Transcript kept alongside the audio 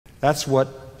That's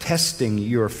what testing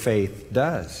your faith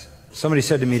does. Somebody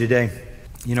said to me today,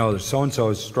 you know, so-and-so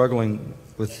is struggling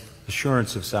with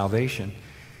assurance of salvation.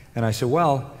 And I said,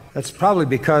 well, that's probably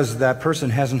because that person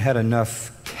hasn't had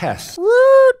enough tests.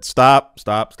 Stop.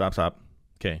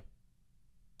 Okay.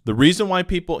 The reason why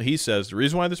he says, the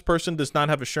reason why this person does not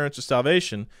have assurance of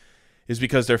salvation is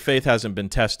because their faith hasn't been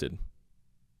tested.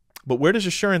 But where does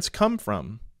assurance come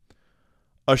from?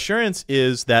 Assurance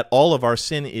is that all of our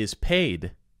sin is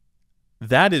paid.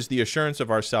 That is the assurance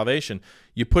of our salvation.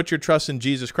 You put your trust in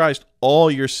Jesus Christ, all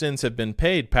your sins have been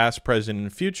paid, past, present,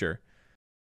 and future.